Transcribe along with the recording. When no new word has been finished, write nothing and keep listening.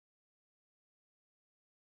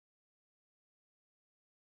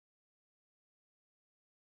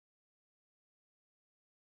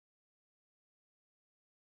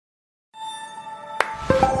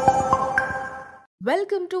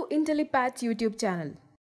Welcome to Intellipaat's YouTube channel.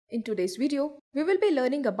 In today's video, we will be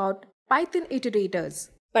learning about Python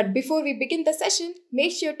iterators. But before we begin the session,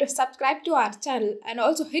 make sure to subscribe to our channel and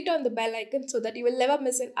also hit on the bell icon so that you will never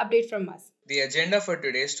miss an update from us. The agenda for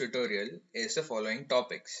today's tutorial is the following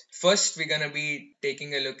topics. First, we're going to be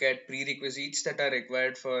taking a look at prerequisites that are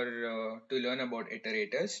required to learn about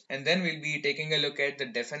iterators. And then we'll be taking a look at the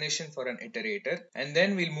definition for an iterator. And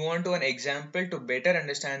then we'll move on to an example to better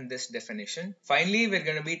understand this definition. Finally, we're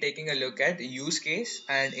going to be taking a look at use case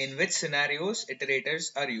and in which scenarios iterators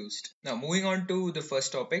are used. Now, moving on to the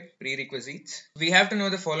first topic, prerequisites. We have to know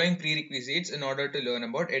the following prerequisites in order to learn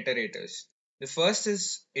about iterators. The first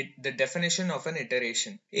is the definition of an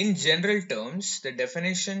iteration. In general terms, the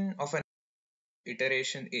definition of an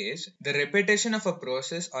iteration is the repetition of a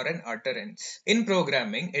process or an utterance. In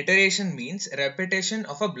programming, iteration means repetition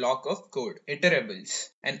of a block of code. Iterables.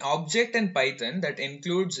 An object in Python that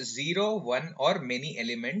includes 0, 1 or many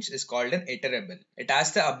elements is called an iterable. It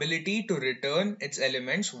has the ability to return its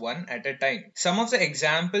elements one at a time. Some of the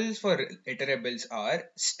examples for iterables are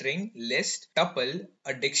string, list, tuple,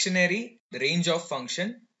 a dictionary, the range of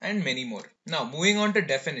function, and many more. Now, moving on to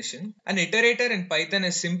definition. An iterator in Python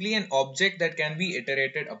is simply an object that can be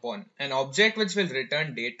iterated upon. An object which will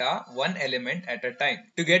return data one element at a time.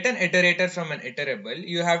 To get an iterator from an iterable,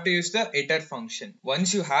 you have to use the iter function.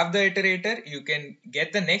 Once you have the iterator, you can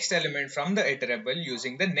get the next element from the iterable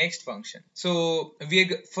using the next function. So,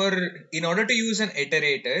 in order to use an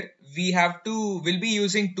iterator, we'll be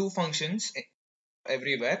using two functions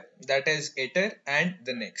everywhere, that is iter and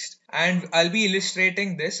the next, and I'll be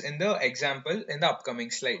illustrating this in the example in the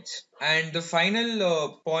upcoming slides. And the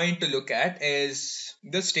final point to look at is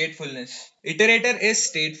the statefulness. Iterator is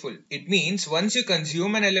stateful. It means once you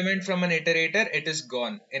consume an element from an iterator, it is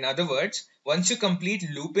gone. In other words, once you complete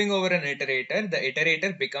looping over an iterator, the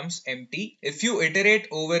iterator becomes empty. If you iterate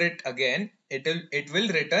over it again, it will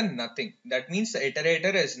return nothing. That means the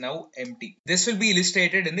iterator is now empty. This will be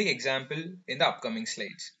illustrated in the example in the upcoming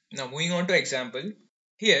slides. Now moving on to example.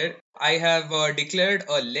 Here I have declared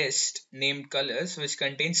a list named colors which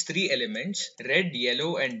contains three elements, red,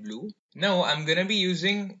 yellow and blue. Now I'm going to be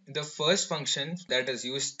using the first function that is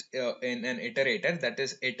used in an iterator, that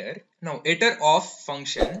is iter. Now iter of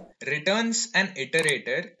function returns an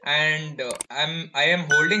iterator, and I am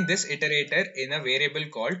holding this iterator in a variable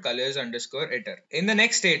called colors underscore iter. In the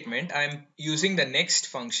next statement, I'm using the next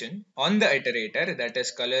function on the iterator, that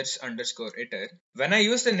is colors underscore iter. When I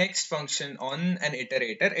use the next function on an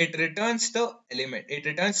iterator, it returns the element. It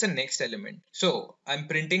returns the next element. So I'm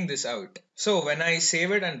printing this out. So when I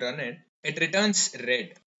save it and run it, it returns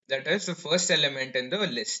red. That is the first element in the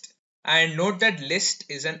list. And note that list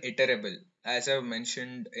is an iterable, as I've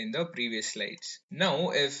mentioned in the previous slides. Now,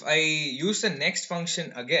 if I use the next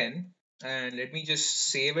function again, and let me just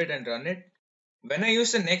save it and run it. When I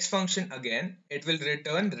use the next function again, it will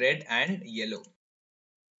return red and yellow.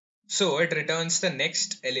 So it returns the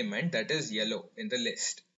next element, that is yellow in the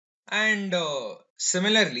list. And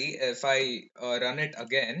similarly, if I run it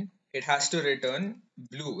again, it has to return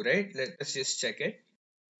blue, right? Let's just check it.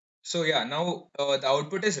 So yeah, now the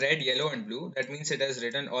output is red, yellow and blue. That means it has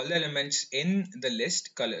written all the elements in the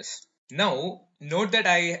list colors. Now note that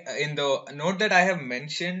I have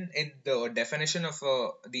mentioned in the definition of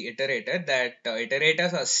the iterator that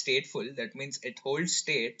iterators are stateful. That means it holds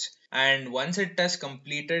states, and once it has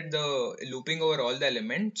completed the looping over all the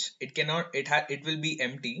elements, it will be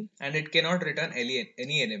empty and it cannot return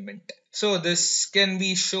any element. So this can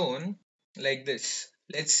be shown like this.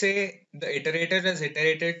 Let's say the iterator has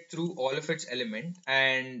iterated through all of its elements,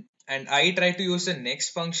 and I try to use the next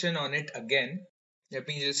function on it again. Let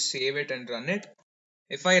me just save it and run it.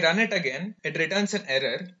 If I run it again, it returns an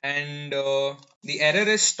error, and the error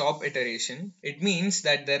is stop iteration. It means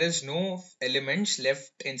that there is no elements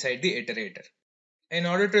left inside the iterator. In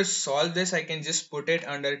order to solve this, I can just put it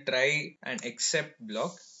under try and except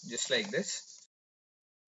block, just like this.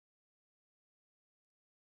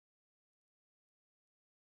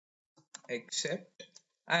 Except,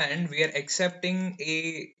 and we're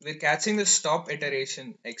catching the stop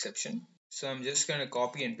iteration exception. So I'm just going to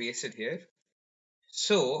copy and paste it here.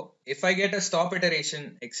 So if I get a stop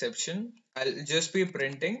iteration exception, I'll just be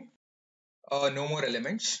printing no more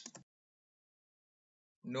elements.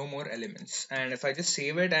 And if I just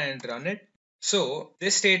save it and run it, so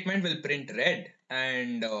this statement will print red,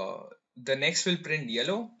 and the next will print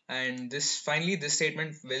yellow, and this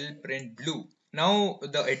statement will print blue. Now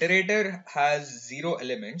the iterator has 0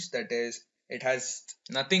 elements, that is, it has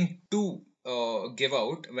nothing to give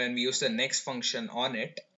out when we use the next function on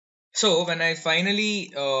it. So when I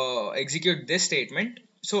finally execute this statement,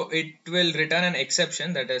 So it will return an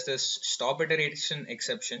exception, that is this stop iteration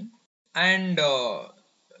exception, and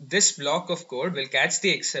this block of code will catch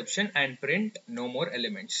the exception and print no more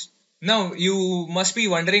elements. Now you must be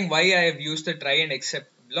wondering why I have used the try and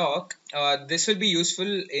except block. This will be useful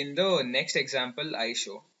in the next example I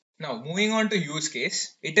show. Now, moving on to use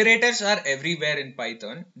case, iterators are everywhere in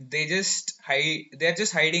Python. They're just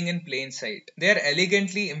hiding in plain sight. They are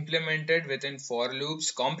elegantly implemented within for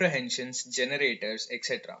loops, comprehensions, generators,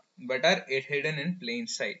 etc., but are hidden in plain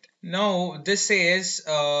sight. Now, this says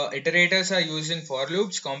iterators are used in for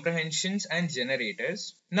loops, comprehensions, and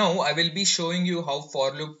generators. Now, I will be showing you how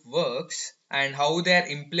for loop works and how they are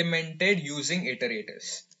implemented using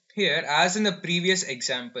iterators. Here, as in the previous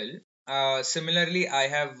example, similarly, I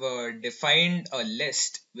have defined a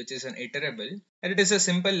list which is an iterable, and it is a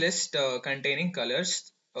simple list containing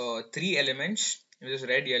colors, three elements, which is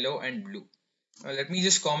red, yellow, and blue. Let me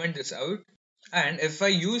just comment this out. And if I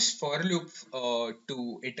use for loop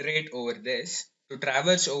to iterate over this, to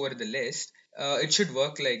traverse over the list, it should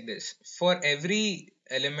work like this. For every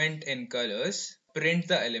element in colors, print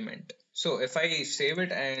the element. So if I save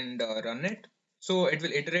it and run it, so it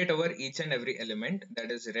will iterate over each and every element,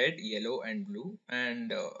 that is red, yellow, and blue,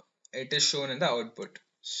 and it is shown in the output.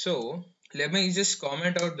 So let me just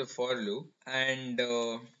comment out the for loop, and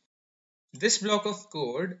this block of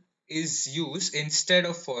code is used instead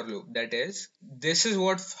of for loop. That is, this is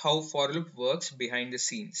how for loop works behind the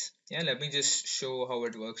scenes. Yeah, let me just show how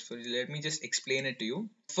it works for you. Let me just explain it to you.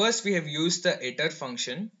 First, we have used the iter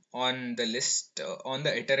function on the list on the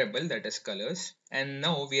iterable, that is colors, and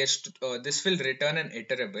now this will return an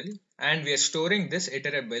iterable, and we are storing this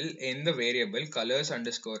iterable in the variable colors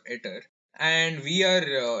underscore iter, and we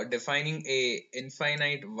are defining a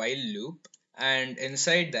infinite while loop, and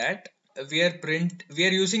inside that we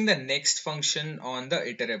are using the next function on the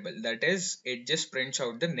iterable, that is, it just prints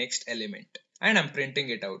out the next element, and I'm printing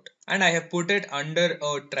it out, and I have put it under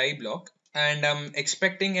a try block, and I'm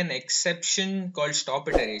expecting an exception called stop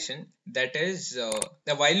iteration, that is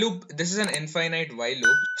the while loop. This is an infinite while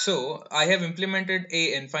loop, so I have implemented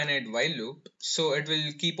a infinite while loop, so it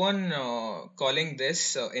will keep on calling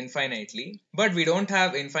this infinitely, but we don't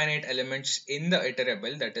have infinite elements in the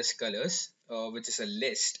iterable, that is colors, which is a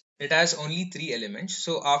list. It has only three elements.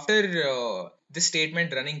 So after this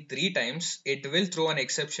statement running three times, it will throw an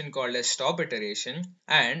exception called as stop iteration.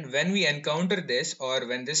 And when we encounter this, or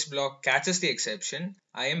when this block catches the exception,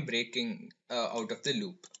 I am breaking out of the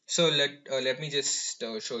loop. So let me just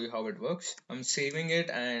show you how it works. I'm saving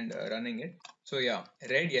it and running it. So yeah,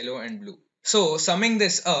 red, yellow, and blue. So summing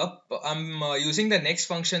this up, I'm using the next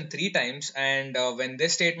function three times, and when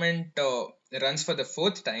this statement runs for the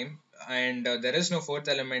fourth time, and there is no fourth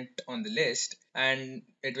element on the list, and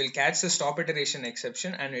it will catch the stop iteration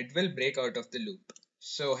exception, and it will break out of the loop.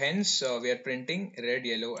 So hence we are printing red,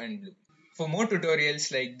 yellow, and blue. For more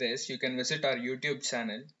tutorials like this, you can visit our YouTube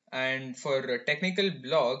channel, and for technical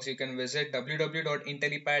blogs, you can visit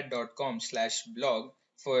www.intellipaat.com/blog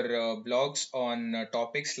for blogs on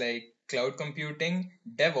topics like cloud computing,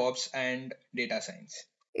 DevOps, and data science.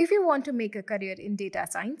 If you want to make a career in data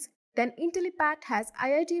science, then Intellipaat has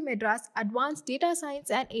IIT Madras Advanced Data Science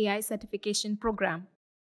and AI Certification Program.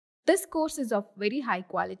 This course is of very high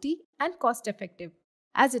quality and cost effective,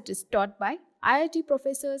 as it is taught by IIT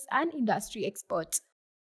professors and industry experts.